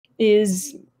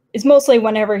is mostly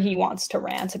whenever he wants to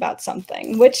rant about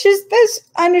something, which is,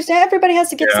 I understand everybody has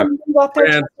to get something off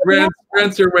their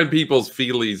rants are when people's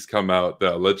feelies come out,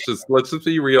 though. Let's just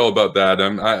be real about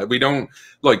that. We don't,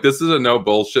 look, this is a no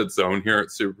bullshit zone here at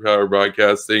Superpower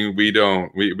Broadcasting. We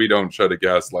don't try to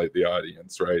gaslight the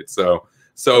audience, right? So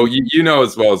you know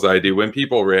as well as I do, when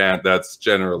people rant, that's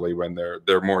generally when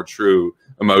their more true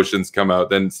emotions come out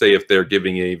than, say, if they're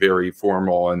giving a very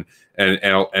formal and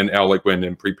eloquent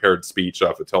and prepared speech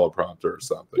off a teleprompter or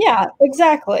something. Yeah,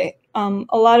 exactly.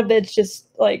 A lot of it's just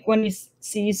like when you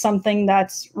see something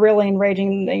that's really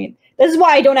enraging. This is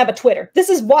why I don't have a Twitter. This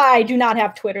is why I do not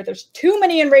have Twitter. There's too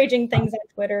many enraging things on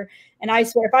Twitter. And I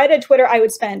swear, if I had a Twitter, I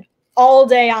would spend all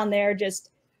day on there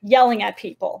just yelling at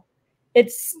people.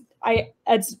 I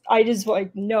just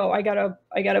like, no, I gotta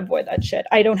avoid that shit.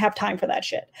 I don't have time for that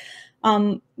shit.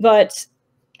 But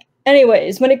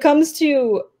anyways, when it comes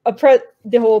to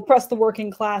the whole oppress the working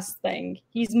class thing,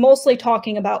 he's mostly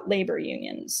talking about labor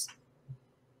unions.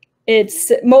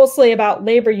 It's mostly about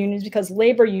labor unions because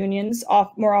labor unions,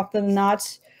 more often than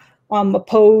not,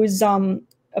 oppose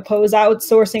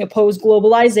outsourcing, oppose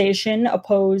globalization,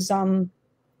 oppose a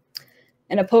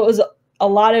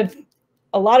lot of,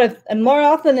 and more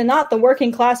often than not, the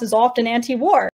working class is often anti-war.